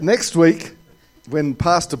Next week, when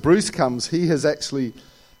Pastor Bruce comes, he has actually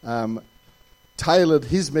tailored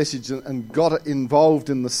his message and got it involved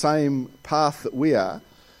in the same path that we are.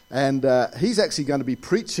 And he's actually going to be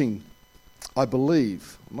preaching, I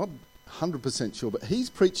believe, I'm not 100% sure, but he's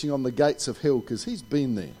preaching on the gates of hell because he's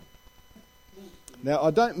been there. Now, I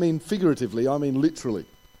don't mean figuratively, I mean literally.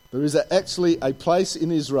 There is actually a place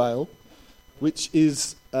in Israel which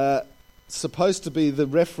is supposed to be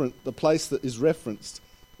the place that is referenced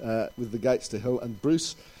with the gates to hell, and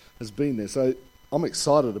Bruce has been there. So I'm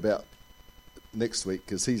excited about next week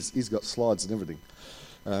because he's got slides and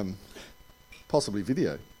everything. Possibly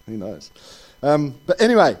video, who knows. But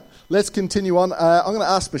anyway, let's continue on. I'm going to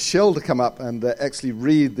ask Michelle to come up and actually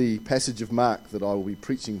read the passage of Mark that I will be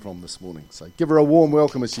preaching from this morning. So give her a warm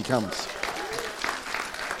welcome as she comes.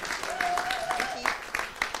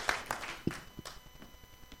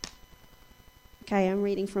 Okay, I'm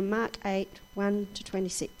reading from Mark 8, 1 to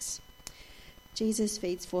 26. Jesus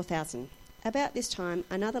feeds 4,000. About this time,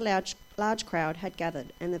 another large crowd had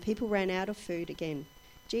gathered, and the people ran out of food again.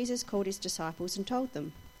 Jesus called his disciples and told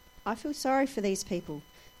them, "I feel sorry for these people.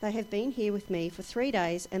 They have been here with me for 3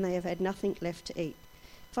 days, and they have had nothing left to eat.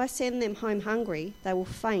 If I send them home hungry, they will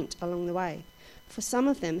faint along the way, for some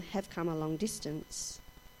of them have come a long distance."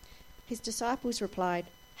 His disciples replied,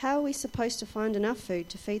 "How are we supposed to find enough food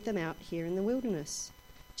to feed them out here in the wilderness?"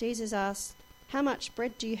 Jesus asked, "How much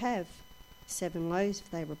bread do you have?" 7 loaves,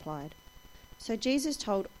 they replied. So Jesus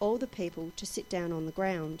told all the people to sit down on the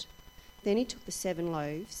ground. Then he took the 7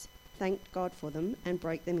 loaves, thanked God for them, and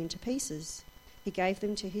broke them into pieces. He gave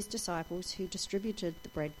them to his disciples, who distributed the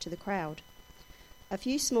bread to the crowd. A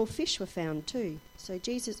few small fish were found too, so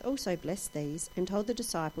Jesus also blessed these and told the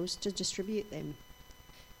disciples to distribute them.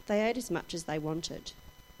 They ate as much as they wanted.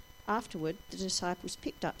 Afterward, the disciples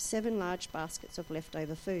picked up 7 large baskets of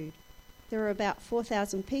leftover food. There were about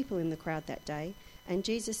 4,000 people in the crowd that day, and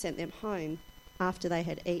Jesus sent them home after they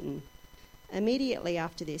had eaten. Immediately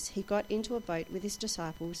after this, he got into a boat with his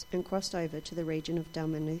disciples and crossed over to the region of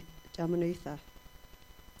Dalmanutha.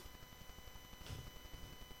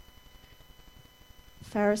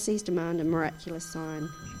 Pharisees demand a miraculous sign.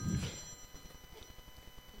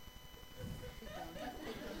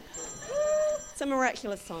 It's a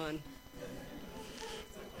miraculous sign.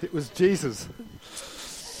 It was Jesus.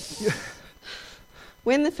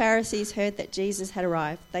 When the Pharisees heard that Jesus had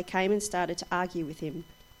arrived, they came and started to argue with him.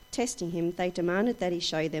 Testing him, they demanded that he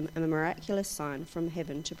show them a miraculous sign from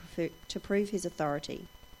heaven to prove his authority.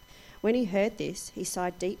 When he heard this, he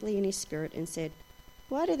sighed deeply in his spirit and said,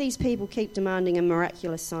 "Why do these people keep demanding a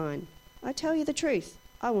miraculous sign? I tell you the truth,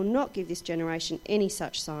 I will not give this generation any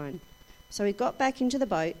such sign." So he got back into the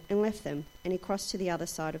boat and left them, and he crossed to the other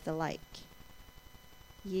side of the lake,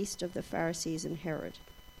 east of the Pharisees and Herod.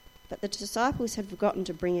 But the disciples had forgotten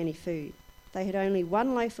to bring any food. They had only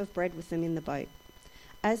 1 loaf of bread with them in the boat.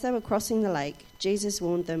 As they were crossing the lake, Jesus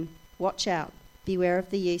warned them, "Watch out, beware of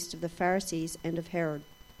the yeast of the Pharisees and of Herod."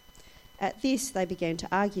 At this, they began to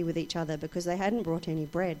argue with each other because they hadn't brought any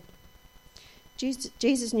bread.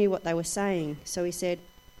 Jesus knew what they were saying, so he said,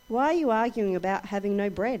 "Why are you arguing about having no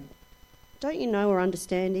bread? Don't you know or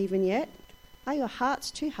understand even yet? Are your hearts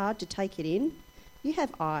too hard to take it in? You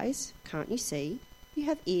have eyes, can't you see? You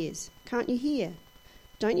have ears, can't you hear?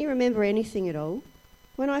 Don't you remember anything at all?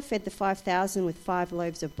 When I fed the 5,000 with 5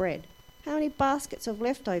 loaves of bread, how many baskets of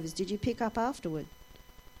leftovers did you pick up afterward?"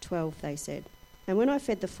 12, they said. "And when I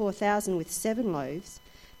fed the 4,000 with 7 loaves,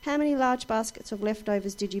 how many large baskets of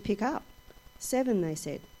leftovers did you pick up?" 7, they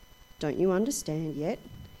said. "Don't you understand yet?"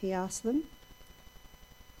 he asked them.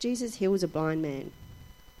 Jesus heals a blind man.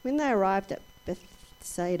 When they arrived at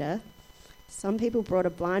Bethsaida, some people brought a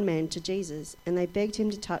blind man to Jesus, and they begged him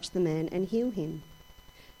to touch the man and heal him.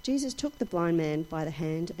 Jesus took the blind man by the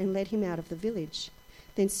hand and led him out of the village.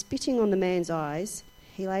 Then, spitting on the man's eyes,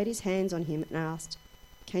 he laid his hands on him and asked,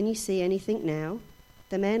 "Can you see anything now?"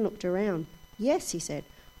 The man looked around. "Yes," he said,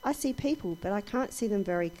 "I see people, but I can't see them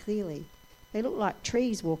very clearly. They look like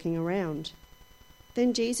trees walking around."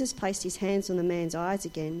 Then Jesus placed his hands on the man's eyes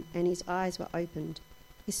again, and his eyes were opened.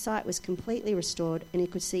 His sight was completely restored, and he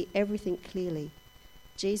could see everything clearly.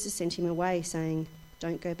 Jesus sent him away, saying,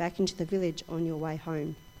 "Don't go back into the village on your way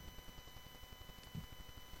home."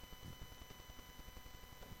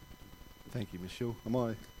 Thank you, Michelle. Am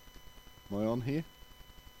I on here?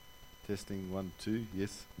 Testing 1, 2,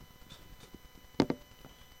 yes. There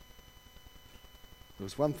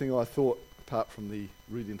was one thing I thought, apart from the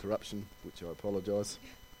rude interruption, which I apologise.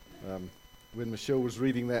 When Michelle was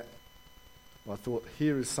reading that, I thought,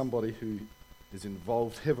 here is somebody who is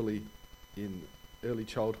involved heavily in early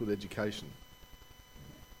childhood education.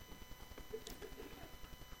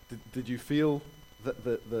 Did you feel that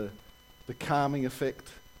the calming effect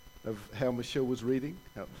of how Michelle was reading?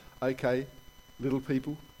 Okay, little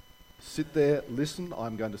people, sit there, listen.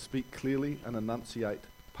 I'm going to speak clearly and enunciate.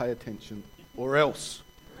 Pay attention, or else.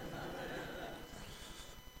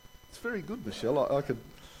 It's very good, Michelle.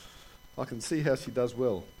 I can see how she does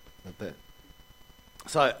well at that.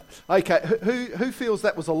 So, okay, who feels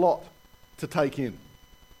that was a lot to take in?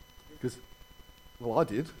 Because, well, I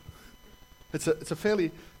did. It's a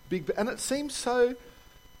fairly big, and it seems so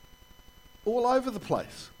all over the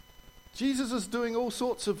place. Jesus is doing all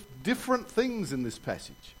sorts of different things in this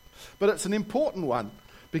passage. But it's an important one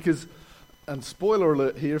because, and spoiler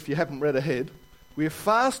alert here if you haven't read ahead, we're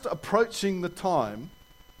fast approaching the time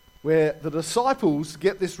where the disciples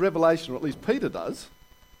get this revelation, or at least Peter does,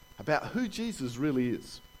 about who Jesus really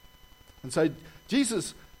is. And so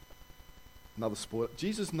Jesus, another spoiler,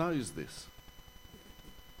 Jesus knows this.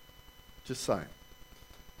 Just saying.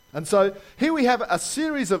 And so here we have a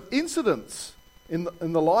series of incidents in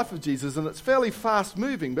the life of Jesus, and it's fairly fast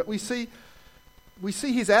moving, but we see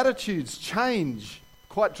his attitudes change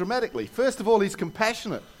quite dramatically. First of all, he's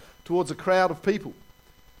compassionate towards a crowd of people.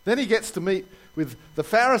 Then he gets to meet with the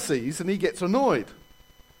Pharisees and he gets annoyed.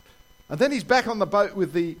 And then he's back on the boat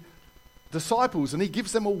with the disciples and he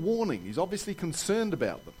gives them a warning. He's obviously concerned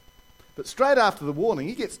about them. But straight after the warning,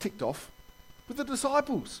 he gets ticked off with the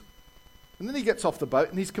disciples. And then he gets off the boat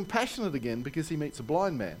and he's compassionate again because he meets a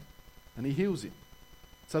blind man and he heals him.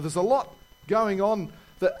 So there's a lot going on,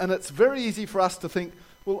 and it's very easy for us to think,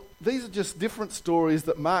 well, these are just different stories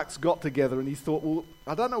that Mark's got together and he's thought, well,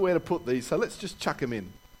 I don't know where to put these, so let's just chuck them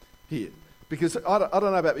in here. Because I don't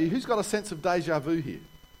know about you, who's got a sense of deja vu here?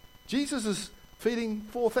 Jesus is feeding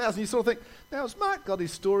 4,000. You sort of think, now has Mark got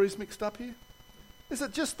his stories mixed up here? Is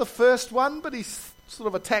it just the first one, but he's sort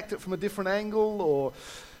of attacked it from a different angle? Or,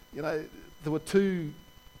 there were two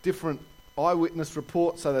different eyewitness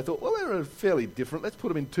reports, so they thought, well, they're fairly different. Let's put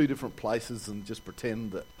them in two different places and just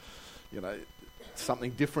pretend that,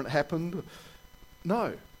 something different happened.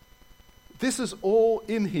 No. This is all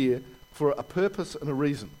in here for a purpose and a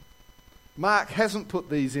reason. Mark hasn't put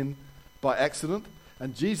these in by accident,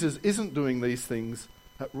 and Jesus isn't doing these things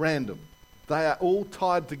at random. They are all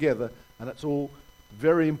tied together, and it's all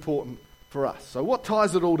very important for us. So what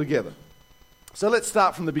ties it all together? So let's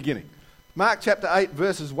start from the beginning. Mark chapter 8,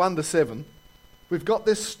 verses 1 to 7. We've got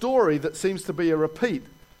this story that seems to be a repeat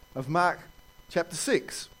of Mark chapter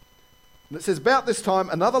 6. And it says, about this time,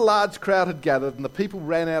 another large crowd had gathered, and the people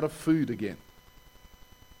ran out of food again.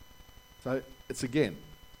 So it's again.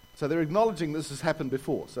 So they're acknowledging this has happened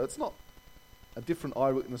before. So it's not a different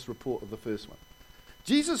eyewitness report of the first one.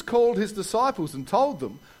 Jesus called his disciples and told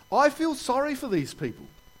them, I feel sorry for these people.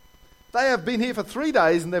 They have been here for 3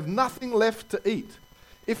 days and they've nothing left to eat.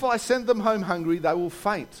 If I send them home hungry, they will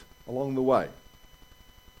faint along the way.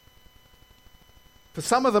 For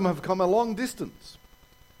some of them have come a long distance.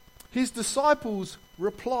 His disciples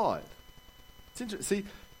replied. It's interesting. See,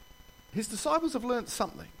 his disciples have learnt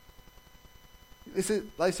something.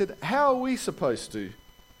 They said, how are we supposed to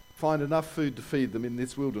find enough food to feed them in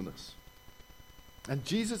this wilderness? And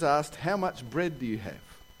Jesus asked, how much bread do you have?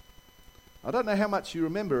 I don't know how much you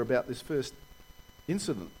remember about this first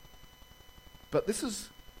incident, but this is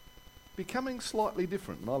becoming slightly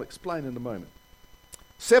different, and I'll explain in a moment.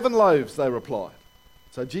 7 loaves, they replied.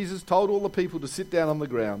 So Jesus told all the people to sit down on the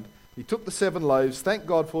ground. He took the 7 loaves, thanked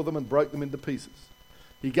God for them, and broke them into pieces.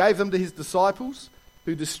 He gave them to his disciples,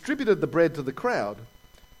 who distributed the bread to the crowd,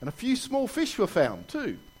 and a few small fish were found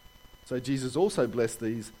too. So Jesus also blessed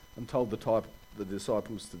these and told the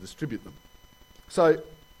disciples to distribute them. So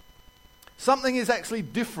something is actually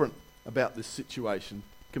different about this situation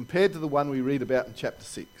compared to the one we read about in chapter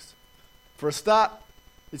 6. For a start,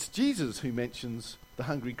 it's Jesus who mentions the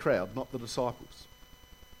hungry crowd, not the disciples.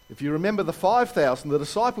 If you remember the 5,000, the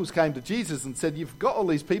disciples came to Jesus and said, you've got all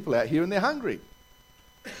these people out here and they're hungry.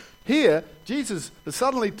 Here, Jesus has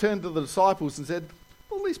suddenly turned to the disciples and said,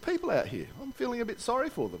 all these people out here, I'm feeling a bit sorry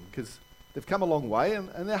for them because they've come a long way and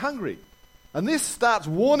they're hungry. And this starts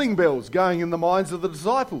warning bells going in the minds of the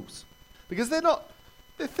disciples because they're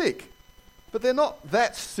thick, but they're not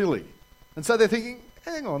that silly. And so they're thinking,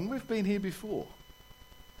 hang on, we've been here before.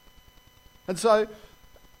 And so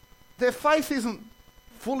their faith isn't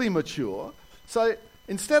fully mature. So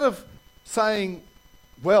instead of saying,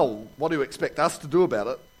 well, what do you expect us to do about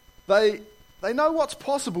it? They know what's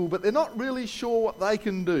possible, but they're not really sure what they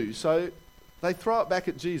can do. So they throw it back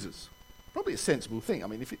at Jesus. Probably a sensible thing. I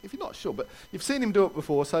mean, if you're not sure, but you've seen him do it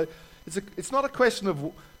before. So it's not a question of,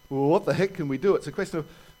 well, what the heck can we do? It's a question of,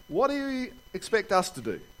 what do you expect us to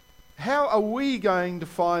do? How are we going to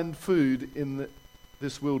find food in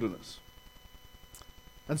this wilderness.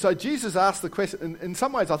 And so Jesus asked the question, in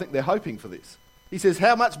some ways I think they're hoping for this. He says,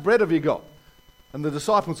 how much bread have you got? And the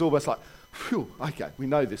disciples are almost like, phew, okay, we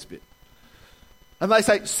know this bit. And they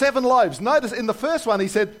say, 7 loaves. Notice in the first one he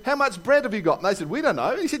said, how much bread have you got? And they said, we don't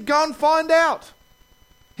know. He said, go and find out.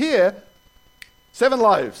 Here, 7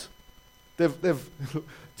 loaves.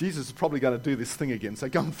 Jesus is probably going to do this thing again, so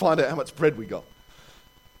go and find out how much bread we got.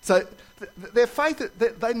 So their faith,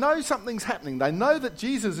 they know something's happening. They know that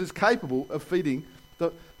Jesus is capable of feeding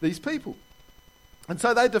these people. And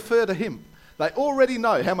so they defer to him. They already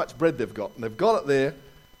know how much bread they've got, and they've got it there.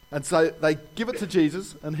 And so they give it to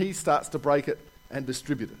Jesus, and he starts to break it and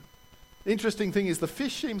distribute it. The interesting thing is the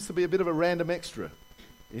fish seems to be a bit of a random extra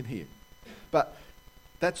in here. But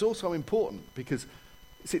that's also important because,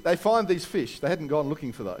 see, they find these fish. They hadn't gone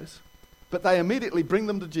looking for those. But they immediately bring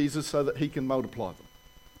them to Jesus so that he can multiply them.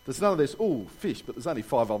 There's none of this, fish, but there's only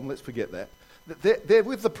 5 of them, let's forget that. They're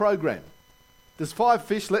with the program. There's 5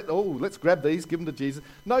 fish, let's grab these, give them to Jesus.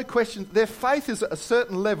 No question, their faith is at a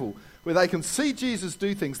certain level where they can see Jesus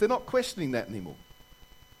do things. They're not questioning that anymore.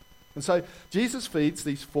 And so Jesus feeds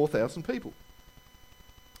these 4,000 people.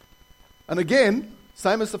 And again,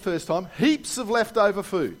 same as the first time, heaps of leftover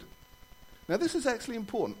food. Now this is actually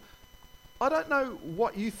important. I don't know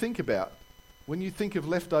what you think about when you think of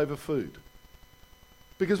leftover food.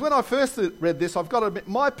 Because when I first read this, I've got to admit,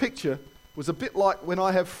 my picture was a bit like when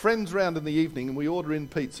I have friends round in the evening and we order in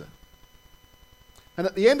pizza. And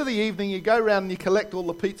at the end of the evening, you go round and you collect all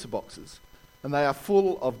the pizza boxes. And they are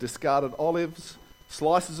full of discarded olives,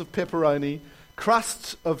 slices of pepperoni,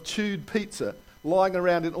 crusts of chewed pizza lying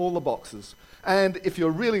around in all the boxes. And if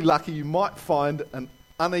you're really lucky, you might find an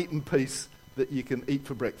uneaten piece that you can eat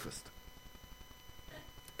for breakfast.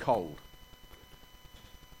 Cold.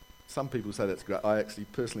 Some people say that's great. I actually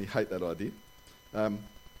personally hate that idea.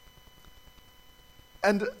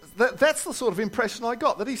 And that's the sort of impression I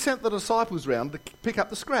got, that he sent the disciples round to pick up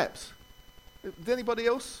the scraps. Did anybody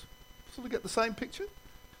else sort of get the same picture?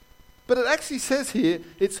 But it actually says here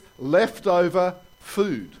it's leftover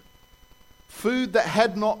food. Food that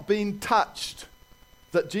had not been touched,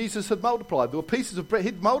 that Jesus had multiplied. There were pieces of bread.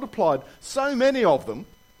 He'd multiplied so many of them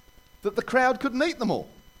that the crowd couldn't eat them all.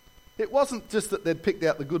 It wasn't just that they'd picked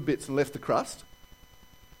out the good bits and left the crust.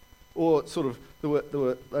 Or sort of, there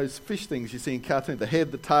were those fish things you see in cartoons, the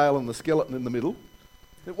head, the tail, and the skeleton in the middle.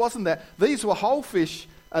 It wasn't that. These were whole fish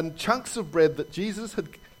and chunks of bread that Jesus had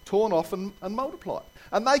torn off and multiplied.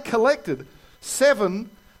 And they collected 7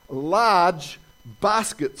 large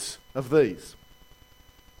baskets of these.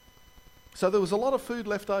 So there was a lot of food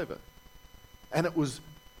left over. And it was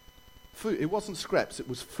food. It wasn't scraps, it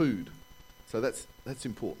was food. So that's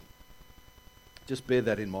important. Just bear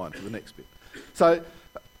that in mind for the next bit. So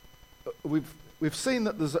we've seen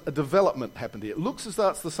that there's a development happened here. It looks as though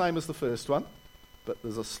it's the same as the first one, but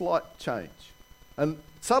there's a slight change. And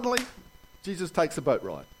suddenly, Jesus takes a boat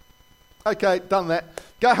ride. Okay, done that.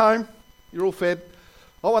 Go home. You're all fed.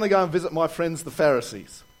 I want to go and visit my friends, the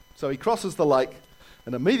Pharisees. So he crosses the lake,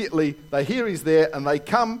 and immediately they hear he's there, and they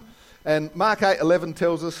come. And Mark 8:11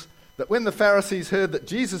 tells us that when the Pharisees heard that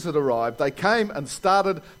Jesus had arrived, they came and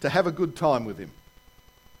started to have a good time with him.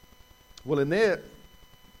 Well, in their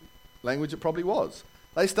language, it probably was.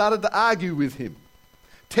 They started to argue with him.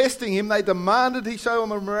 Testing him, they demanded he show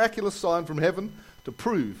them a miraculous sign from heaven to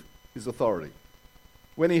prove his authority.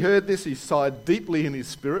 When he heard this, he sighed deeply in his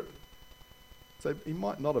spirit. So he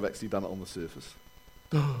might not have actually done it on the surface.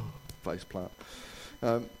 Face plant.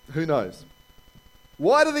 Who knows?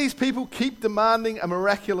 Why do these people keep demanding a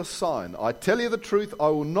miraculous sign? I tell you the truth, I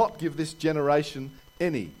will not give this generation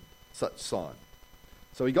any such sign.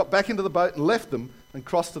 So he got back into the boat and left them and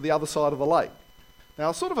crossed to the other side of the lake. Now,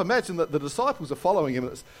 I sort of imagine that the disciples are following him.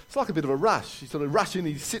 It's like a bit of a rush. He sort of rushes in,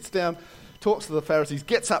 he sits down, talks to the Pharisees,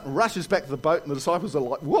 gets up and rushes back to the boat, and the disciples are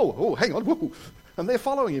like, whoa, hang on, whoa. And they're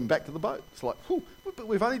following him back to the boat. It's like, but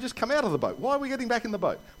we've only just come out of the boat. Why are we getting back in the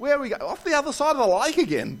boat? Where are we going? Off the other side of the lake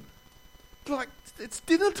again. Like, it's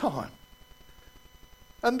dinner time.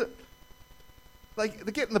 And they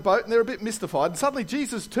get in the boat and they're a bit mystified. And suddenly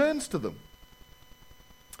Jesus turns to them.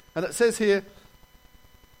 And it says here,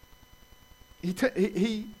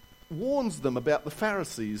 he warns them about the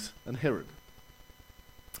Pharisees and Herod.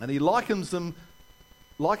 And he likens them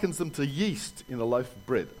to yeast in a loaf of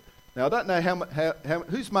bread. Now, I don't know how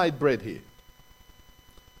who's made bread here?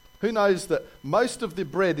 Who knows that most of the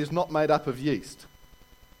bread is not made up of yeast?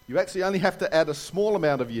 You actually only have to add a small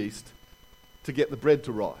amount of yeast to get the bread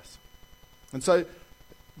to rise. And so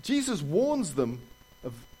Jesus warns them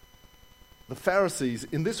of the Pharisees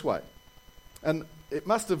in this way. And it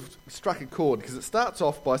must have struck a chord, because it starts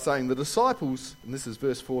off by saying the disciples, and this is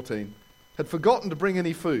verse 14, had forgotten to bring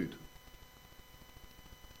any food.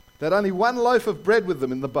 They had only one loaf of bread with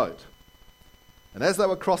them in the boat. And as they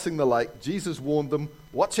were crossing the lake, Jesus warned them,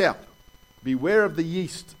 "Watch out, beware of the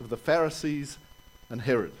yeast of the Pharisees and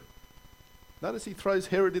Herod." Notice he throws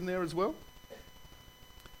Herod in there as well.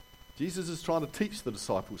 Jesus is trying to teach the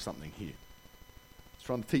disciples something here. He's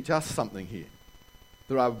trying to teach us something here.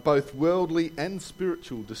 There are both worldly and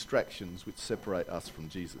spiritual distractions which separate us from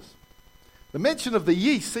Jesus. The mention of the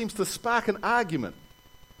yeast seems to spark an argument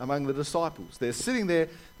among the disciples. They're sitting there,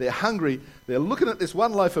 they're hungry, they're looking at this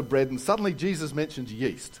one loaf of bread, and suddenly Jesus mentions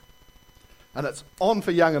yeast. And it's on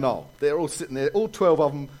for young and old. They're all sitting there, all 12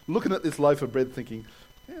 of them, looking at this loaf of bread thinking,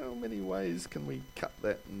 how many ways can we cut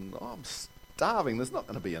that? And I'm starving, there's not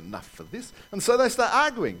going to be enough for this. And so they start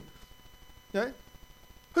arguing. You know,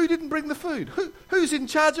 who didn't bring the food? Who's in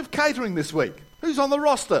charge of catering this week? Who's on the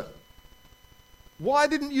roster? Why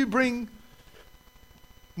didn't you bring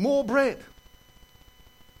more bread?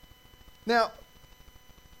 Now,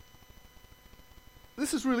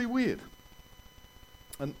 this is really weird.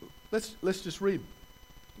 And let's just read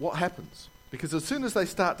what happens. Because as soon as they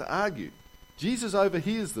start to argue, Jesus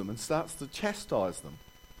overhears them and starts to chastise them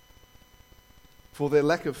for their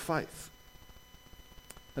lack of faith.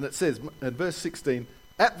 And it says in verse 16,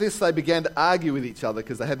 "At this they began to argue with each other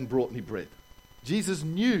because they hadn't brought any bread. Jesus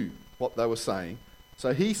knew what they were saying,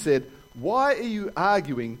 so he said, 'Why are you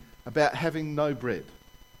arguing about having no bread?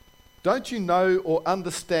 Don't you know or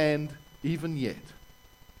understand even yet?'"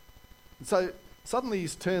 And so suddenly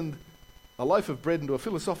he's turned a loaf of bread into a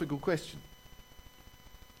philosophical question.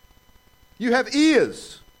 You have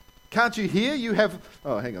ears. Can't you hear? You have...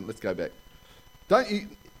 Oh, hang on, let's go back.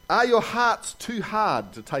 Are your hearts too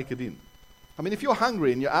hard to take it in? I mean, if you're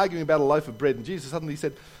hungry and you're arguing about a loaf of bread and Jesus suddenly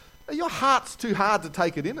said, "Are your hearts too hard to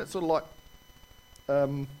take it in?" It's sort of like,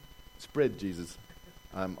 it's bread, Jesus.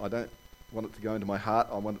 I don't want it to go into my heart.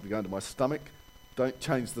 I want it to go into my stomach. Don't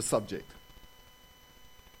change the subject.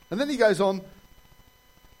 And then he goes on,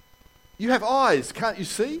 "You have eyes, can't you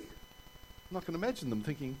see?" And I can imagine them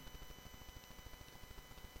thinking,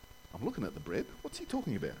 I'm looking at the bread. What's he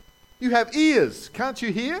talking about? "You have ears, can't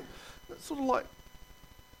you hear?" It's sort of like,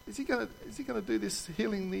 is he going to do this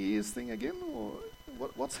healing the ears thing again, or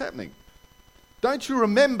what's happening? "Don't you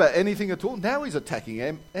remember anything at all?" Now he's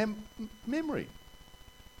attacking memory.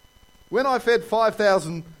 "When I fed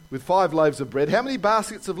 5,000 with 5 loaves of bread, how many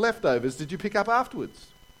baskets of leftovers did you pick up afterwards?"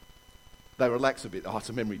 They relax a bit. Oh, it's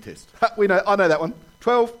a memory test. I know that one.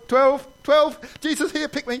 12. Jesus, here,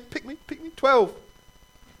 pick me. 12.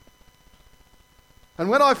 "And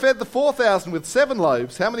when I fed the 4,000 with 7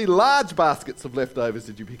 loaves, how many large baskets of leftovers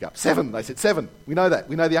did you pick up?" 7. They said 7. We know that.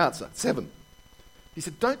 We know the answer. 7. He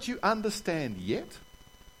said, "Don't you understand yet?"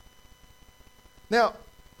 Now,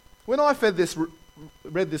 when I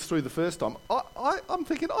read this through the first time, I'm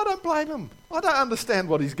thinking, I don't blame him. I don't understand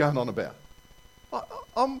what he's going on about.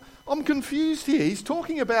 I'm confused here. He's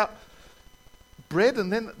talking about bread,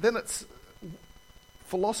 and then it's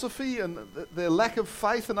philosophy and their lack of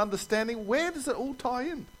faith and understanding. Where does it all tie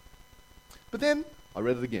in? But then I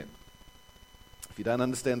read it again. If you don't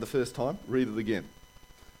understand the first time, read it again.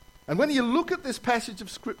 And when you look at this passage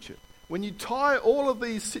of Scripture, when you tie all of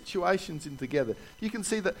these situations in together, you can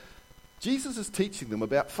see that Jesus is teaching them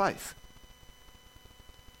about faith.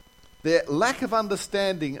 Their lack of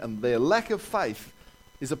understanding and their lack of faith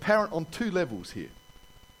is apparent on 2 levels here.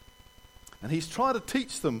 And he's trying to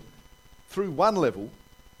teach them through one level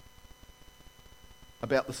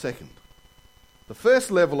about the second. The first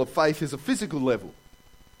level of faith is a physical level.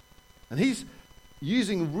 And he's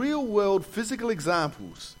using real-world physical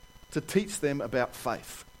examples to teach them about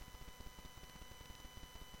faith.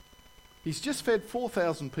 He's just fed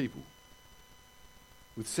 4,000 people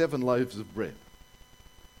with 7 loaves of bread.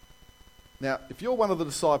 Now, if you're one of the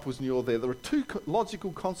disciples and you're there are 2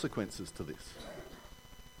 logical consequences to this.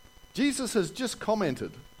 Jesus has just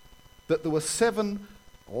commented that there were 7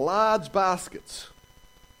 large baskets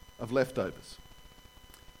of leftovers.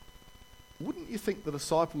 Wouldn't you think the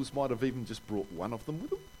disciples might have even just brought one of them with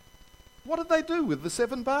them? What did they do with the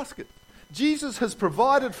 7 baskets? Jesus has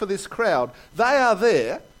provided for this crowd. They are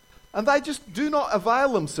there, and they just do not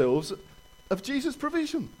avail themselves of Jesus'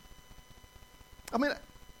 provision. I mean,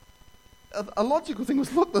 a logical thing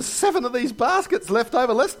was, look, there's 7 of these baskets left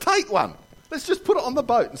over. Let's take one. Let's just put it on the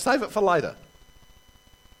boat and save it for later.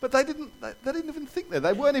 But they didn't even think that.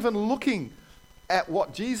 They weren't even looking at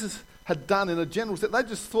what Jesus had done in a general sense. They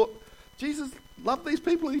just thought, Jesus loved these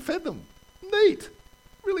people and he fed them. Neat.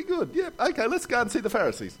 Really good. Yeah, okay, let's go and see the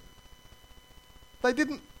Pharisees. They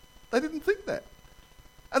didn't think that.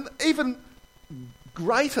 And even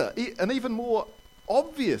greater, and even more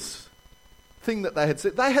obvious thing that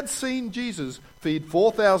they had seen Jesus feed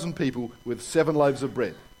 4,000 people with 7 loaves of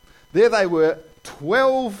bread. There they were,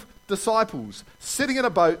 12 disciples sitting in a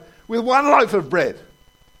boat with 1 loaf of bread.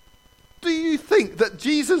 Do you think that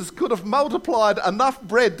Jesus could have multiplied enough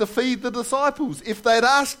bread to feed the disciples if they'd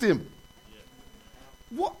asked him?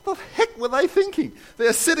 What the heck were they thinking?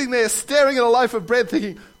 They're sitting there staring at a loaf of bread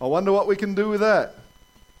thinking, I wonder what we can do with that.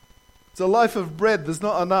 It's a loaf of bread, there's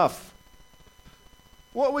not enough.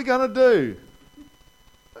 What are we going to do?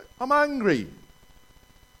 I'm hungry.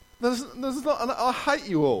 There's not. I hate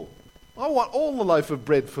you all. I want all the loaf of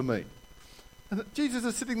bread for me. And Jesus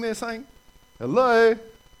is sitting there saying, hello,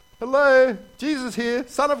 Jesus here,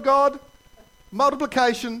 Son of God,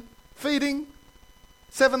 multiplication, feeding,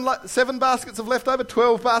 7 baskets of leftover,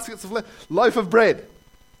 12 baskets of loaf of bread.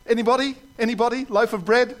 Anybody? Loaf of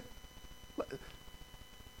bread?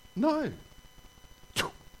 No.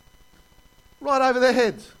 Right over their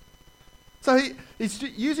heads. So he's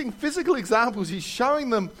using physical examples. He's showing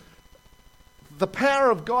them the power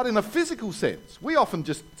of God in a physical sense. We often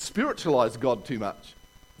just spiritualize God too much.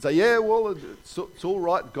 Say, yeah, well, it's all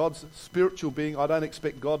right. God's a spiritual being. I don't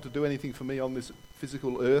expect God to do anything for me on this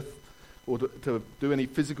physical earth, or to do any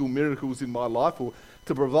physical miracles in my life, or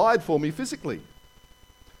to provide for me physically.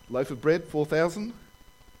 Loaf of bread, 4,000.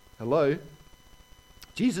 Hello.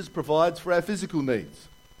 Jesus provides for our physical needs.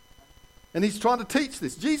 And he's trying to teach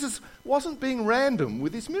this. Jesus wasn't being random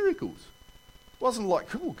with his miracles. It wasn't like,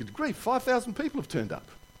 oh, good grief, 5,000 people have turned up.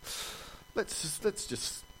 Let's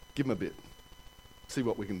just give them a bit. See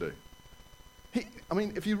what we can do.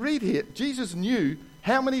 If you read here, Jesus knew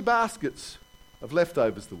how many baskets of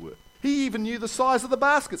leftovers there were. He even knew the size of the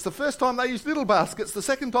baskets. The first time they used little baskets, the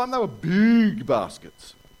second time they were big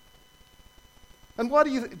baskets. And why do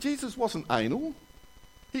you think Jesus wasn't anal?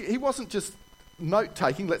 He wasn't just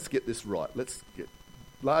note-taking, let's get this right, let's get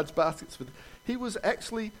large baskets. He was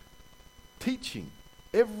actually teaching.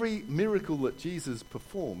 Every miracle that Jesus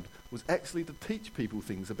performed was actually to teach people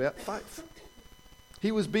things about faith.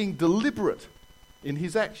 He was being deliberate in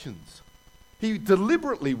his actions. He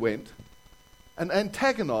deliberately went and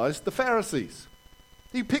antagonized the Pharisees.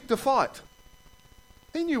 He picked a fight.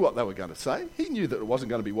 He knew what they were going to say. He knew that it wasn't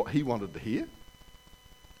going to be what he wanted to hear.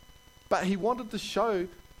 But he wanted to show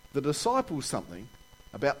the disciples something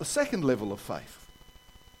about the second level of faith.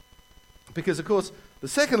 Because, of course, the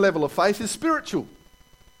second level of faith is spiritual.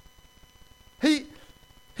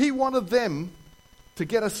 He wanted them to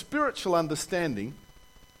get a spiritual understanding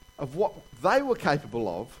of what they were capable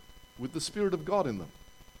of with the Spirit of God in them.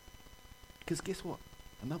 Because guess what?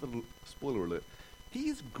 Another spoiler alert. He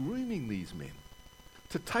is grooming these men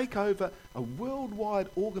to take over a worldwide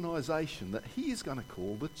organisation that he is going to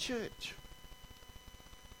call the church.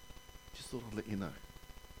 Just thought I'd let you know.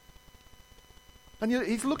 And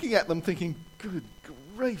he's looking at them thinking, good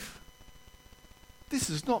grief, this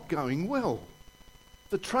is not going well.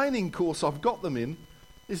 The training course I've got them in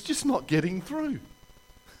is just not getting through.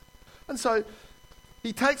 And so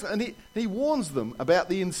he takes and he warns them about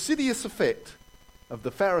the insidious effect of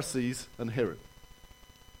the Pharisees and Herod.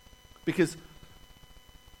 Because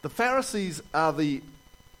the Pharisees are the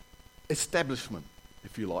establishment,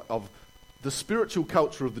 if you like, of the spiritual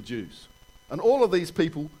culture of the Jews. And all of these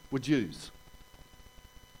people were Jews.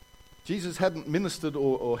 Jesus hadn't ministered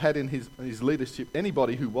or had in his leadership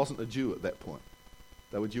anybody who wasn't a Jew at that point.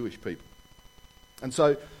 They were Jewish people. And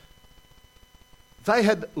so they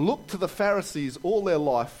had looked to the Pharisees all their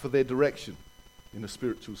life for their direction in a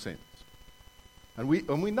spiritual sense. And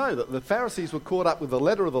we know that the Pharisees were caught up with the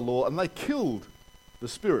letter of the law and they killed the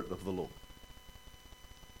spirit of the law.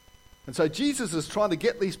 And so Jesus is trying to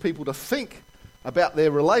get these people to think about their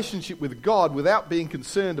relationship with God without being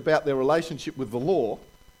concerned about their relationship with the law,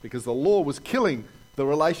 because the law was killing the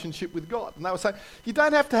relationship with God. And they were saying, you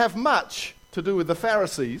don't have to have much to do with the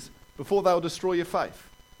Pharisees before they'll destroy your faith.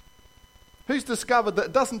 Who's discovered that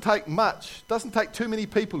it doesn't take much, doesn't take too many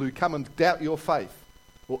people who come and doubt your faith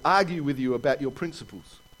or argue with you about your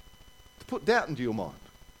principles to put doubt into your mind?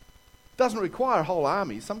 It doesn't require a whole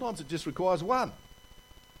army. Sometimes it just requires one.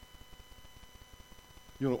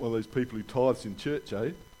 You're not one of those people who tithes in church,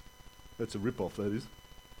 eh? That's a rip-off, that is.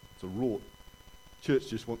 It's a rort. Church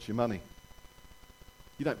just wants your money.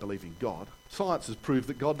 You don't believe in God. Science has proved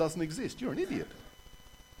that God doesn't exist. You're an idiot.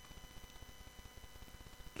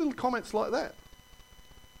 Little comments like that.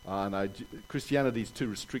 Oh no, Christianity is too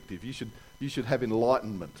restrictive. You should have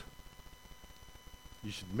enlightenment.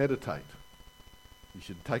 You should meditate. You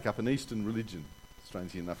should take up an Eastern religion.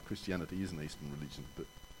 Strangely enough, Christianity is an Eastern religion.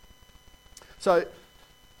 So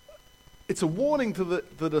it's a warning to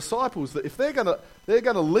the disciples that if they're going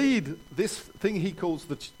to lead this thing he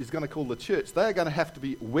is going to call the church, they are going to have to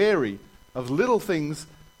be wary of little things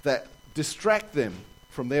that distract them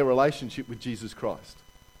from their relationship with Jesus Christ.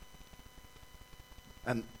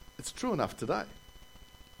 And it's true enough today.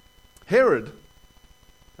 Herod,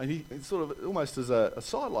 and he sort of almost as a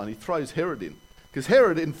sideline, he throws Herod in, because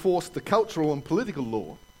Herod enforced the cultural and political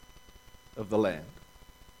law of the land.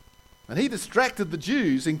 And he distracted the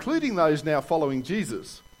Jews, including those now following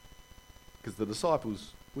Jesus, because the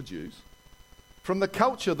disciples were Jews, from the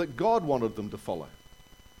culture that God wanted them to follow.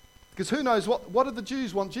 Because who knows, what did the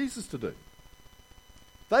Jews want Jesus to do?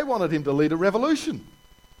 They wanted him to lead a revolution.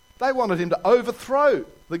 They wanted him to overthrow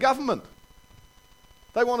the government.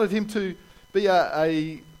 They wanted him to be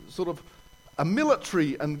a sort of a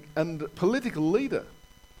military and political leader.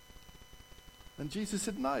 And Jesus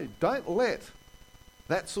said, no, don't let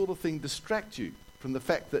that sort of thing distract you from the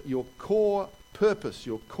fact that your core purpose,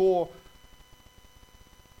 your core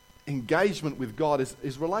engagement with God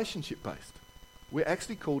is relationship-based. We're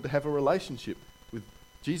actually called to have a relationship with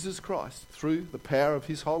Jesus Christ through the power of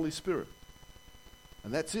his Holy Spirit.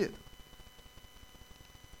 And that's it.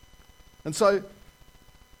 And so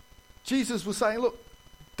Jesus was saying, look,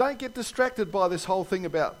 don't get distracted by this whole thing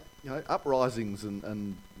about uprisings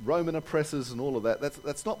and Roman oppressors and all of that.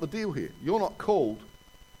 That's not the deal here. You're not called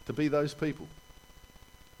to be those people.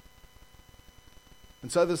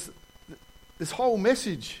 And so this whole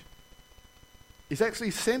message is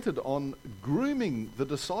actually centered on grooming the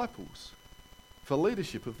disciples for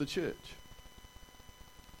leadership of the church.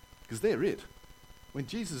 Because they're it. When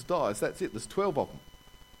Jesus dies, that's it. There's 12 of them.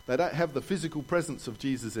 They don't have the physical presence of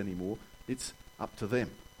Jesus anymore. It's up to them.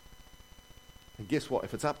 And guess what?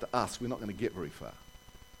 If it's up to us, we're not going to get very far.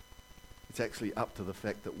 It's actually up to the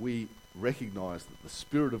fact that we recognize that the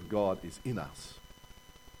Spirit of God is in us,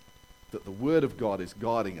 that the Word of God is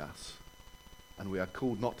guiding us, and we are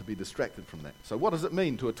called not to be distracted from that. So what does it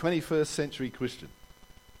mean to a 21st century Christian?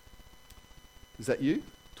 Is that you?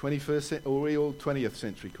 21st century, or are we all 20th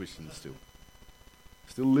century Christians still?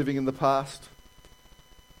 Still living in the past?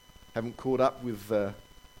 Haven't caught up with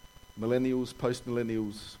millennials,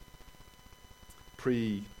 post-millennials,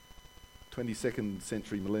 pre-22nd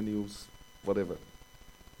century millennials, whatever.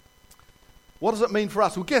 What does it mean for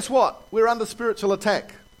us? Well, guess what? We're under spiritual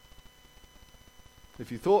attack.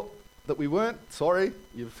 If you thought that we weren't, sorry,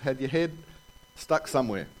 you've had your head stuck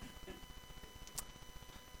somewhere.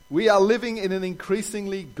 We are living in an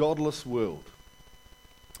increasingly godless world.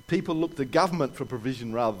 People look to government for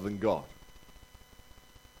provision rather than God.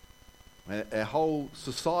 Our whole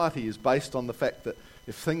society is based on the fact that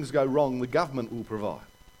if things go wrong, the government will provide.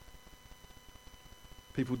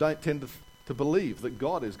 People don't tend to believe that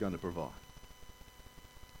God is going to provide.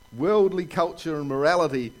 Worldly culture and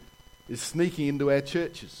morality is sneaking into our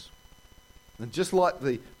churches. And just like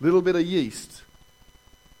the little bit of yeast,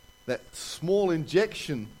 that small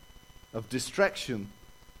injection of distraction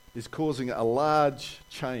is causing a large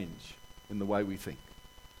change in the way we think.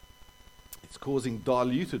 It's causing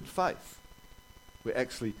diluted faith. We're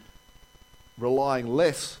actually relying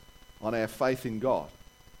less on our faith in God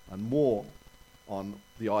and more on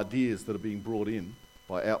the ideas that are being brought in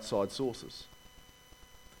by outside sources.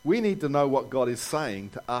 We need to know what God is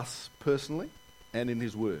saying to us personally and in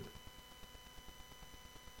his word.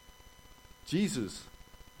 Jesus,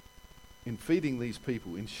 in feeding these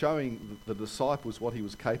people, in showing the disciples what he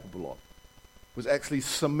was capable of, was actually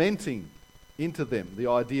cementing into them the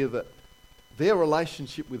idea that their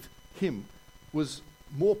relationship with him was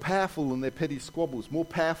more powerful than their petty squabbles, more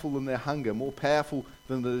powerful than their hunger, more powerful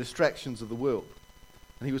than the distractions of the world.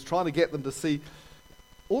 And he was trying to get them to see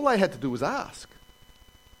all they had to do was ask.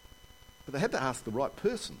 But they had to ask the right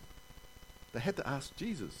person. They had to ask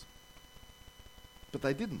Jesus. But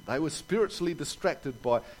they didn't. They were spiritually distracted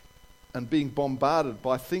by and being bombarded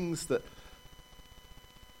by things that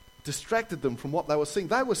distracted them from what they were seeing.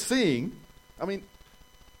 They were seeing,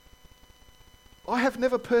 I have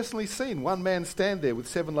never personally seen one man stand there with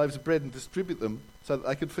 7 loaves of bread and distribute them so that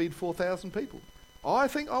they could feed 4,000 people. I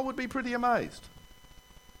think I would be pretty amazed.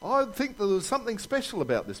 I would think that there was something special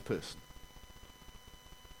about this person.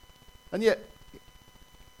 And yet,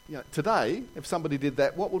 today, if somebody did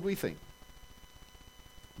that, what would we think?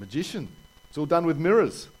 Magician. It's all done with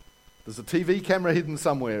mirrors. There's a TV camera hidden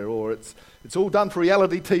somewhere, or it's all done for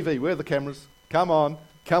reality TV. Where are the cameras? Come on,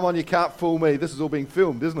 you can't fool me. This is all being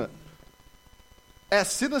filmed, isn't it? Our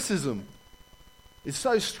cynicism is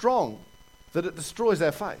so strong that it destroys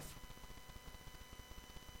our faith.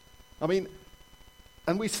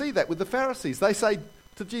 And we see that with the Pharisees. They say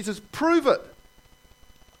to Jesus, prove it.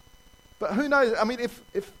 But who knows?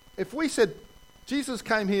 If if we said, Jesus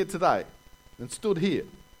came here today and stood here,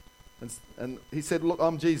 and he said, look,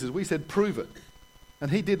 I'm Jesus. We said, prove it. And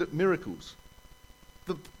he did miracles.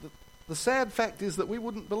 The sad fact is that we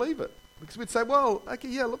wouldn't believe it. Because we'd say, well, okay,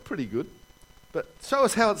 yeah, look pretty good. But show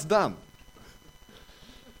us how it's done.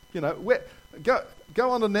 You know,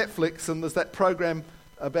 go on to Netflix and there's that program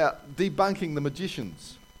about debunking the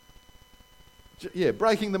magicians.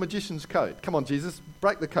 Breaking the magician's code. Come on, Jesus,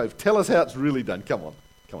 break the code. Tell us how it's really done. Come on,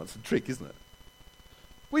 it's a trick, isn't it?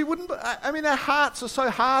 We wouldn't, our hearts are so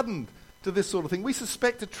hardened to this sort of thing. We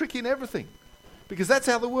suspect a trick in everything because that's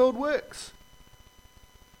how the world works.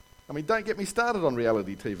 I mean, don't get me started on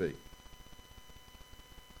reality TV.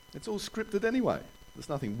 It's all scripted anyway. There's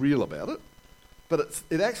nothing real about it. But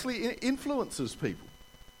it actually influences people.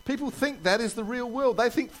 People think that is the real world. They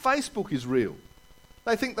think Facebook is real.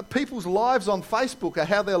 They think that people's lives on Facebook are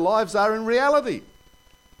how their lives are in reality.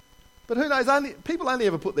 But who knows? People only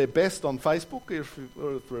ever put their best on Facebook.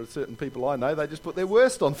 Or for certain people I know, they just put their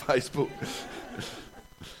worst on Facebook.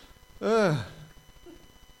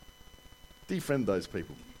 Defriend those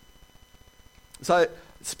people. So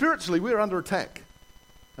spiritually, we're under attack.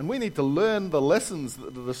 And we need to learn the lessons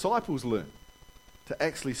that the disciples learned to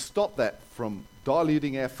actually stop that from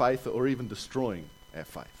diluting our faith or even destroying our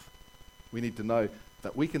faith. We need to know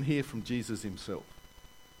that we can hear from Jesus himself.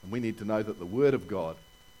 And we need to know that the Word of God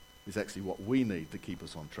is actually what we need to keep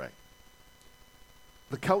us on track.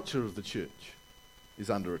 The culture of the church is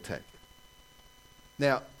under attack.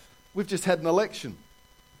 Now, we've just had an election.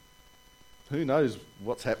 Who knows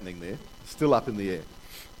what's happening there? It's still up in the air.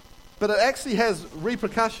 But it actually has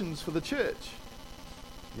repercussions for the church.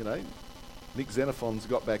 You know, Nick Xenophon's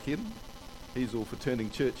got back in. He's all for turning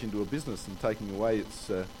church into a business and taking away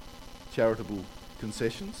its charitable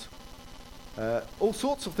concessions. All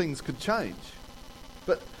sorts of things could change.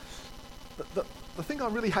 But the thing I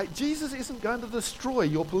really hate, Jesus isn't going to destroy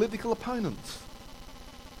your political opponents.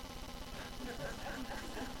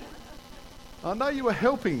 I know you were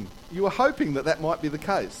hoping that might be the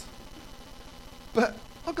case. But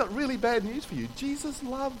I've got really bad news for you. Jesus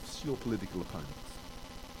loves your political opponents.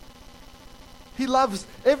 He loves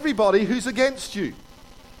everybody who's against you,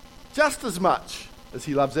 just as much as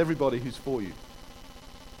he loves everybody who's for you.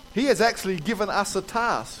 He has actually given us a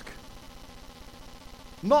task,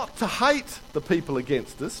 not to hate the people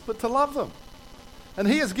against us, but to love them. And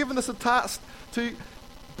he has given us a task to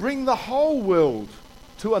bring the whole world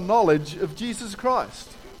to a knowledge of Jesus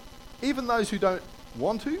Christ. Even those who don't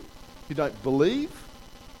want to, who don't believe,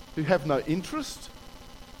 who have no interest.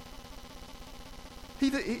 He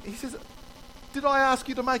says, did I ask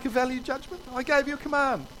you to make a value judgment? I gave you a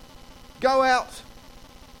command. Go out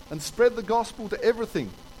and spread the gospel to everything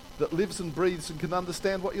that lives and breathes and can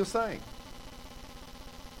understand what you're saying.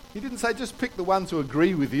 He didn't say just pick the ones who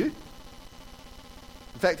agree with you.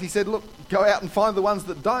 In fact, he said, look, go out and find the ones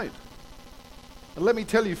that don't. And let me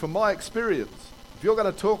tell you from my experience, if you're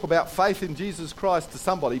going to talk about faith in Jesus Christ to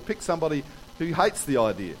somebody, pick somebody who hates the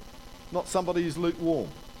idea, not somebody who's lukewarm.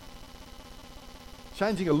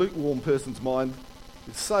 Changing a lukewarm person's mind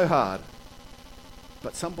is so hard,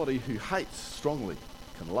 but somebody who hates strongly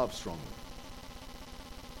can love strongly.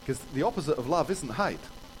 Because the opposite of love isn't hate.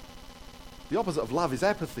 The opposite of love is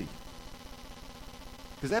apathy.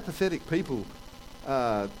 Because apathetic people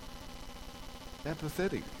are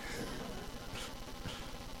apathetic.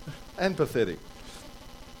 And pathetic.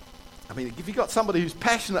 I mean, if you've got somebody who's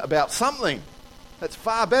passionate about something, that's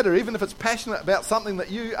far better, even if it's passionate about something that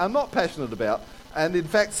you are not passionate about, and in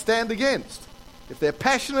fact stand against. If they're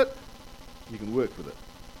passionate, you can work with it.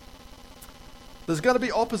 There's going to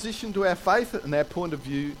be opposition to our faith and our point of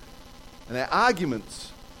view, and our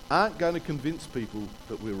arguments aren't going to convince people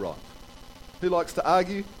that we're right. Who likes to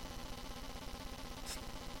argue?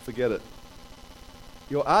 Forget it.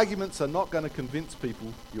 Your arguments are not going to convince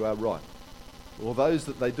people you are right. Or those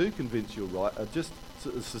that they do convince you're right are just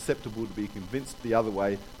as susceptible to be convinced the other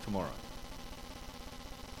way tomorrow.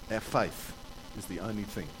 Our faith is the only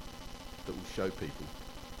thing that will show people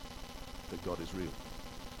that God is real.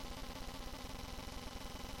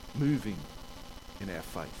 Moving in our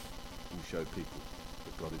faith will show people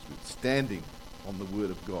that God is real. Standing on the Word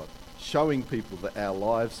of God, showing people that our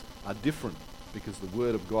lives are different because the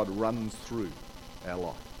Word of God runs through our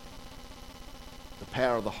life. The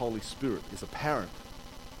power of the Holy Spirit is apparent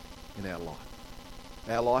in our life.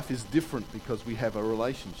 Our life is different because we have a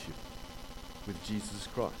relationship with Jesus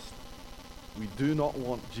Christ. We do not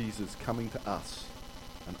want Jesus coming to us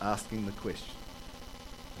and asking the question.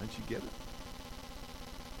 Don't you get it?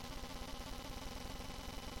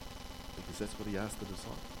 Because that's what he asked the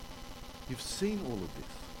disciples. You've seen all of this.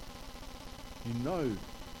 You know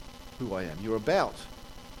who I am. You're about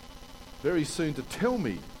very soon to tell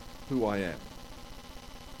me who I am.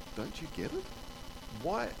 Don't you get it?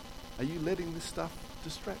 Why are you letting this stuff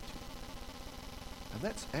distract you? And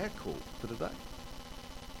that's our call for today.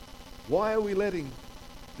 Why are we letting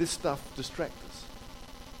this stuff distract us?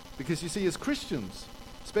 Because you see, as Christians,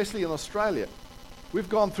 especially in Australia, we've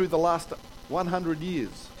gone through the last 100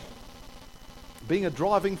 years being a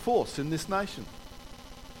driving force in this nation.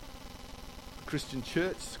 The Christian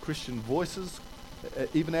church, Christian voices,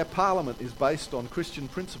 even our parliament is based on Christian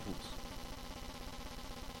principles.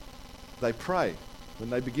 They pray when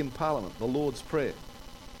they begin parliament, the Lord's Prayer.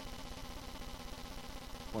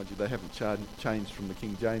 Mind you, they haven't changed from the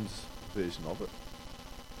King James version of it.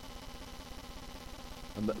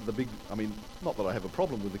 And the big, not that I have a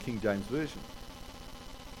problem with the King James version,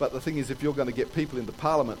 but the thing is, if you're going to get people into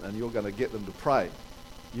parliament and you're going to get them to pray,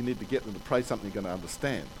 you need to get them to pray something you're going to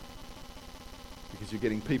understand. Because you're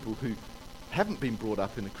getting people who haven't been brought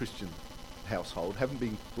up in a Christian household, haven't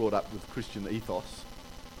been brought up with Christian ethos,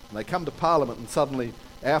 and they come to parliament and suddenly,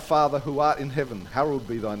 our Father who art in heaven, hallowed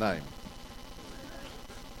be thy name.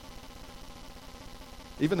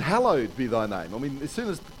 Even hallowed be thy name. As soon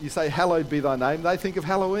as you say hallowed be thy name, they think of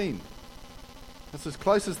Halloween. That's as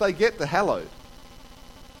close as they get to hallowed.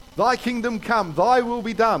 Thy kingdom come, thy will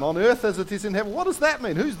be done on earth as it is in heaven. What does that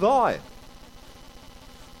mean? Who's thy?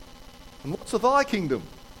 And what's a thy kingdom?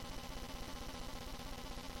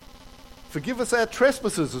 Forgive us our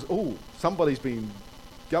trespasses. Oh, somebody's been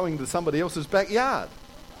going to somebody else's backyard.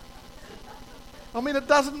 It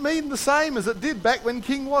doesn't mean the same as it did back when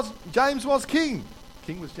James was king.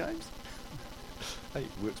 King was James? Hey,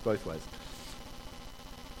 it works both ways.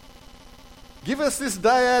 Give us this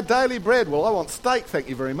day our daily bread. Well, I want steak, thank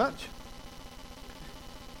you very much.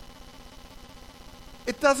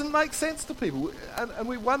 It doesn't make sense to people. And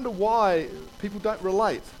we wonder why people don't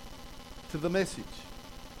relate to the message.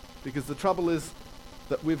 Because the trouble is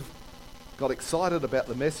that we've got excited about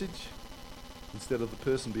the message instead of the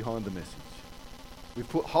person behind the message. We've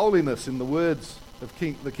put holiness in the words of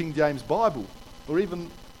the King James Bible, or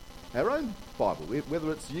even our own Bible,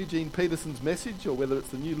 whether it's Eugene Peterson's message or whether it's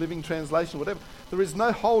the New Living Translation, whatever. There is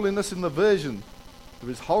no holiness in the version. There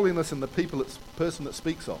is holiness in the person that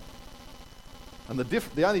speaks of. And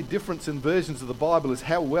the only difference in versions of the Bible is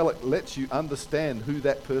how well it lets you understand who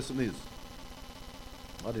that person is.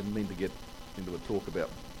 I didn't mean to get into a talk about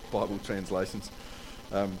Bible translations.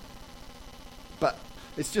 But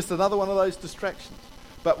it's just another one of those distractions.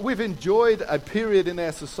 But we've enjoyed a period in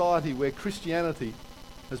our society where Christianity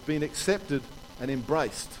has been accepted and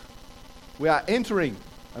embraced. We are entering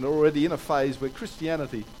and already in a phase where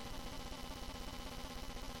Christianity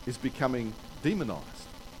is becoming demonized.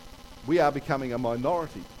 We are becoming a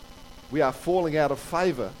minority. We are falling out of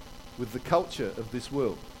favour with the culture of this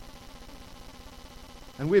world.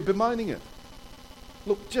 And we're bemoaning it.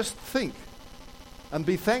 Look, just think and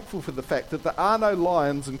be thankful for the fact that there are no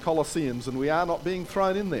lions and colosseums and we are not being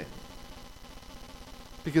thrown in there.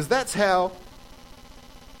 Because that's how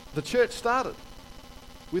the church started,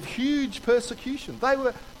 with huge persecution.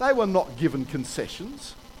 They were not given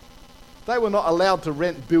concessions. They were not allowed to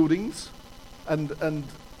rent buildings and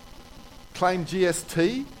claim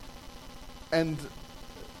GST, and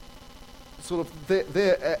sort of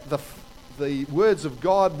the words of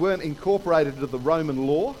God weren't incorporated into the Roman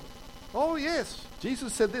law. Oh yes,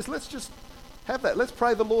 Jesus said this, let's just have that. Let's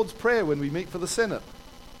pray the Lord's Prayer when we meet for the Senate.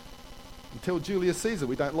 And tell Julius Caesar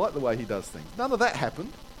we don't like the way he does things. None of that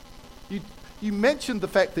happened. You mentioned the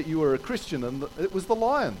fact that you were a Christian and it was the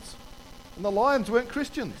lions. And the lions weren't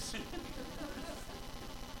Christians.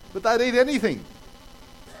 But they'd eat anything.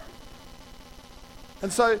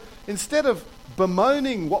 And so instead of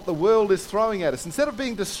bemoaning what the world is throwing at us, instead of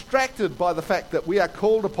being distracted by the fact that we are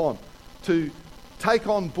called upon to take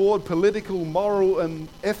on board political, moral and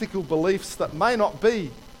ethical beliefs that may not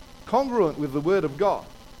be congruent with the Word of God,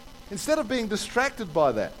 instead of being distracted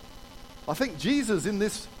by that, I think Jesus in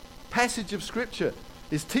this passage of Scripture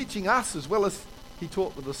is teaching us, as well as he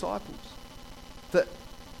taught the disciples, that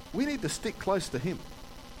we need to stick close to him.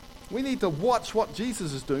 We need to watch what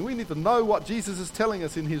Jesus is doing. We need to know what Jesus is telling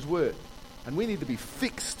us in his word. And we need to be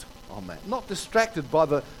fixed on that, not distracted by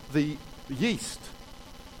the yeast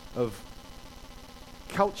of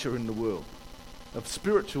culture in the world, of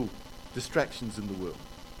spiritual distractions in the world.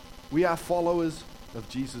 We are followers of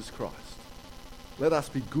Jesus Christ. Let us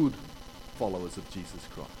be good followers of Jesus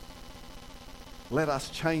Christ. Let us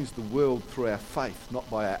change the world through our faith, not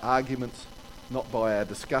by our arguments, not by our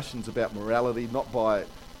discussions about morality, not by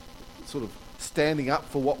sort of standing up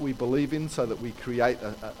for what we believe in so that we create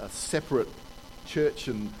a separate church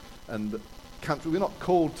and country. We're not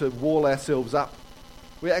called to wall ourselves up.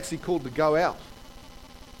 We're actually called to go out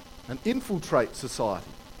and infiltrate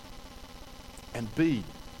society and be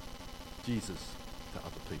Jesus to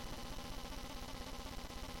other people.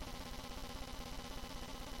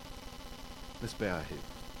 Let's bow our heads.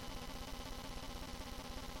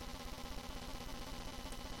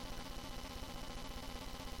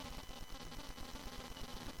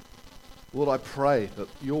 Lord, I pray that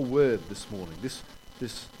your word this morning, this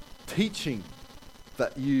teaching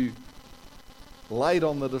that you laid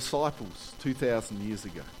on the disciples 2,000 years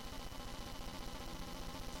ago,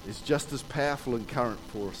 is just as powerful and current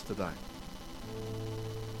for us today.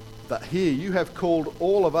 That here you have called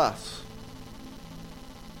all of us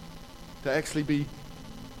to actually be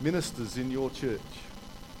ministers in your church,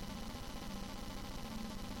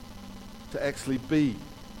 to actually be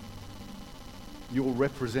your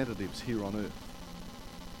representatives here on earth.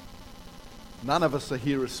 None of us are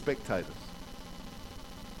here as spectators.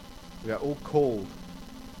 We are all called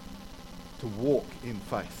to walk in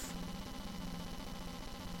faith.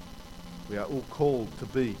 We are all called to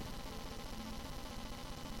be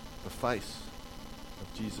the face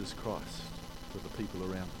of Jesus Christ to the people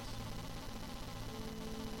around us.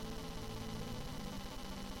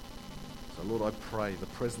 So Lord, I pray the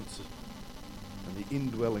presence and the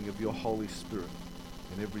indwelling of your Holy Spirit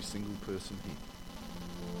in every single person here.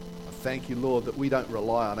 I thank you, Lord, that we don't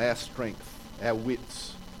rely on our strength, our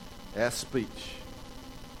wits, our speech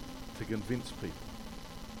to convince people,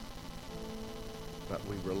 but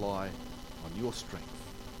we rely on your strength,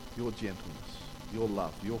 your gentleness, your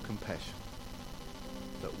love, your compassion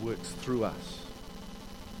that works through us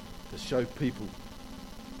to show people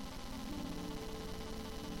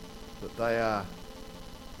that they are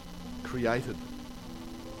created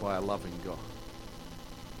by a loving God,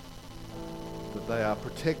 that they are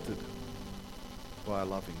protected by a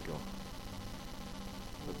loving God,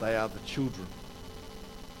 that they are the children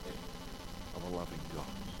of a loving God.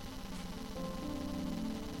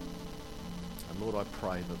 And Lord, I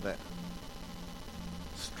pray that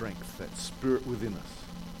strength, that spirit within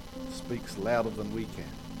us speaks louder than we can.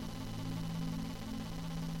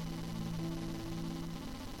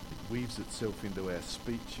 It weaves itself into our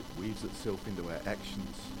speech, it weaves itself into our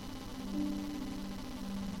actions.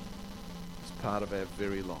 It's part of our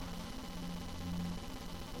very life.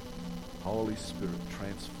 Holy Spirit,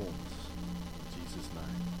 transform us in Jesus'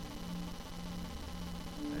 name.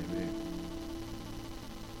 Amen.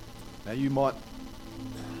 Now you might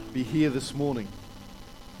be here this morning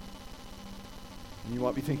and you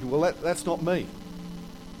might be thinking, well, that's not me.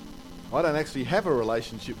 I don't actually have a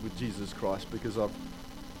relationship with Jesus Christ because I've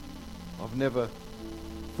never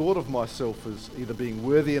thought of myself as either being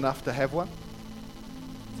worthy enough to have one.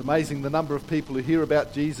 It's amazing the number of people who hear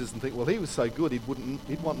about Jesus and think, well, he was so good,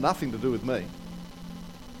 he'd want nothing to do with me.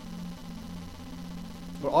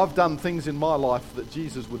 But I've done things in my life that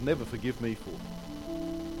Jesus would never forgive me for.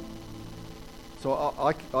 So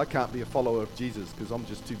I can't be a follower of Jesus because I'm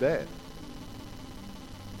just too bad.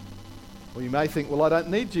 Or you may think, well, I don't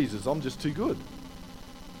need Jesus, I'm just too good.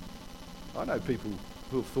 I know people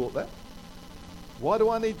who have thought that. Why do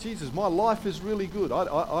I need Jesus? My life is really good.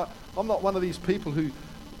 I'm not one of these people who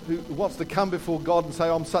wants to come before God and say,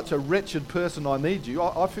 I'm such a wretched person, I need you.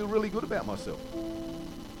 I feel really good about myself.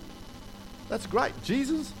 That's great.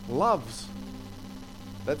 Jesus loves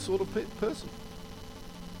that sort of person.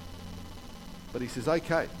 But he says,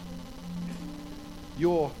 okay,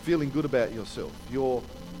 you're feeling good about yourself. Your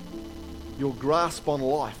grasp on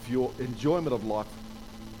life, your enjoyment of life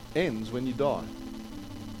ends when you die.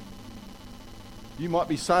 You might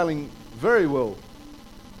be sailing very well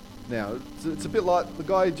now. It's a bit like the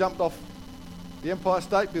guy who jumped off the Empire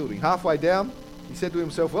State Building. Halfway down, he said to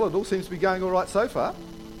himself, well, it all seems to be going all right so far.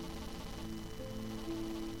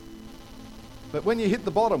 But when you hit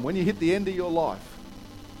the bottom, when you hit the end of your life,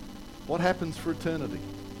 what happens for eternity?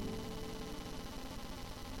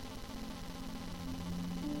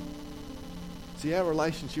 See, our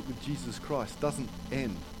relationship with Jesus Christ doesn't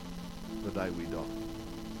end the day we die.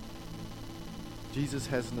 Jesus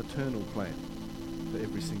has an eternal plan for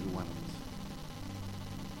every single one of us.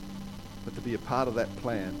 But to be a part of that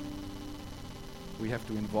plan, we have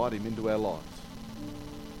to invite him into our lives.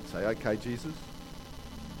 Say, okay, Jesus,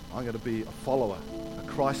 I'm going to be a follower, a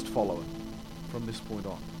Christ follower from this point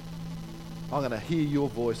on. I'm going to hear your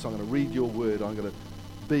voice. I'm going to read your word. I'm going to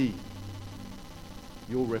be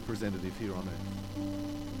your representative here on earth.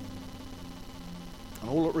 And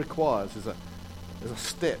all it requires is a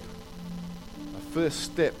step, a first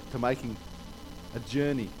step to making a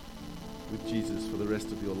journey with Jesus for the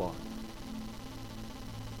rest of your life.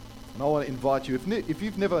 And I want to invite you, if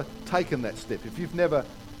you've never taken that step, if you've never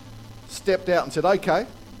stepped out and said, okay,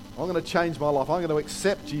 I'm going to change my life, I'm going to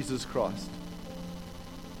accept Jesus Christ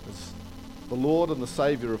as the Lord and the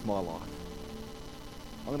Saviour of my life,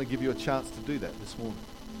 I'm going to give you a chance to do that this morning.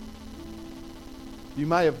 You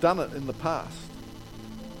may have done it in the past,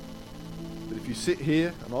 but if you sit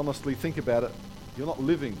here and honestly think about it, you're not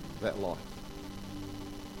living that life.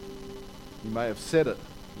 You may have said it,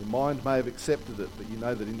 your mind may have accepted it, but you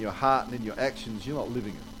know that in your heart and in your actions, you're not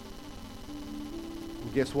living it.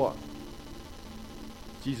 Well, guess what?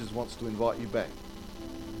 Jesus wants to invite you back.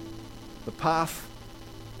 The path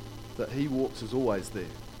that he walks is always there.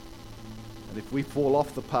 And if we fall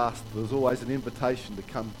off the path, there's always an invitation to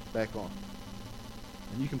come back on.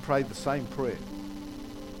 And you can pray the same prayer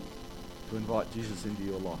to invite Jesus into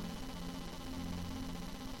your life.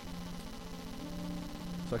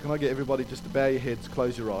 So can I get everybody just to bow your heads,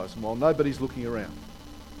 close your eyes, and while nobody's looking around,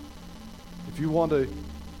 if you want to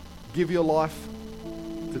give your life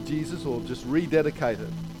to Jesus or just rededicate it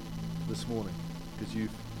this morning because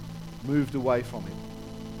you've moved away from him,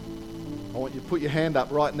 I want you to put your hand up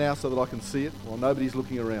right now so that I can see it while nobody's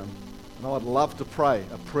looking around. And I'd love to pray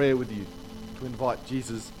a prayer with you to invite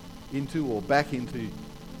Jesus into or back into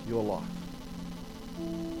your life.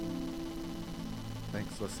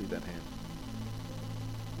 Thanks, I see that hand.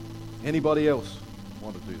 Anybody else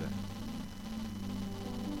want to do that?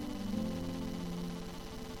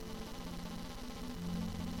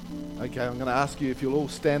 Okay, I'm going to ask you if you'll all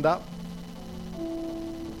stand up.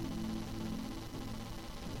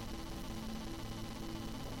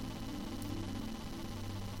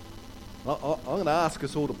 I'm going to ask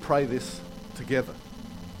us all to pray this together.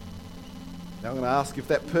 Now I'm going to ask if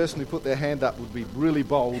that person who put their hand up would be really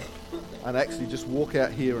bold and actually just walk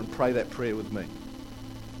out here and pray that prayer with me.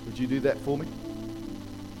 Would you do that for me?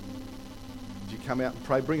 Would you come out and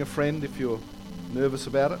pray? Bring a friend if you're nervous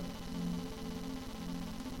about it.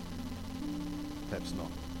 Perhaps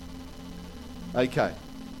not. Okay.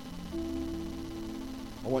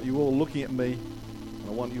 I want you all looking at me, and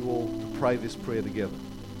I want you all to pray this prayer together.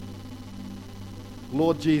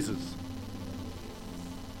 Lord Jesus,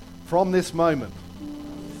 from this moment,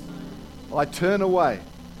 I turn away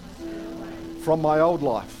from my old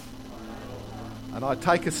life and I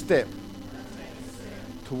take a step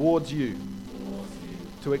towards you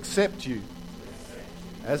to accept you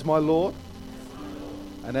as my Lord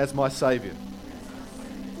and as my Saviour.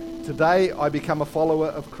 Today I become a follower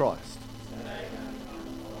of Christ.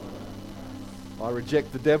 I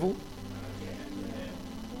reject the devil.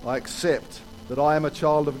 I accept that I am a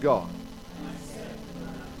child of God.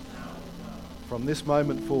 From this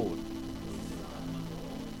moment forward.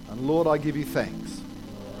 And Lord, I give you thanks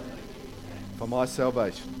for my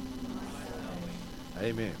salvation.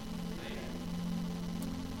 Amen.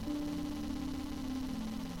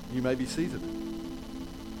 You may be seated.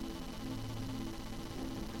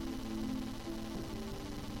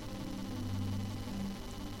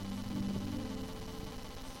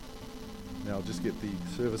 Now I'll just get the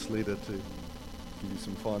service leader to give you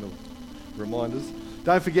some final reminders.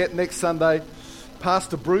 Don't forget, next Sunday,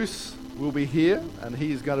 Pastor Bruce will be here, and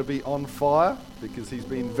he is going to be on fire because he's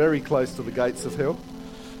been very close to the gates of hell,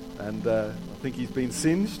 and I think he's been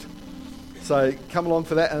singed. So come along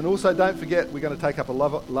for that. And also don't forget, we're going to take up a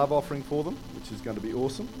love offering for them, which is going to be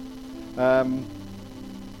awesome.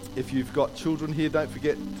 If you've got children here, don't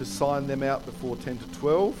forget to sign them out before 10 to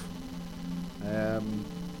 12.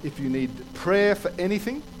 If you need prayer for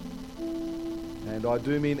anything, and I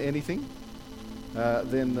do mean anything,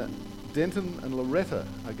 then Denton and Loretta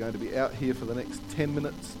are going to be out here for the next 10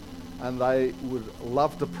 minutes, and they would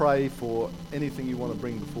love to pray for anything you want to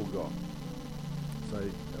bring before God. So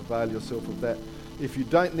avail yourself of that. If you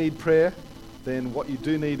don't need prayer, then what you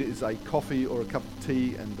do need is a coffee or a cup of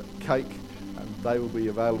tea and cake, and they will be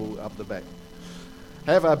available up the back.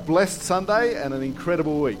 Have a blessed Sunday and an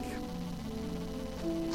incredible week.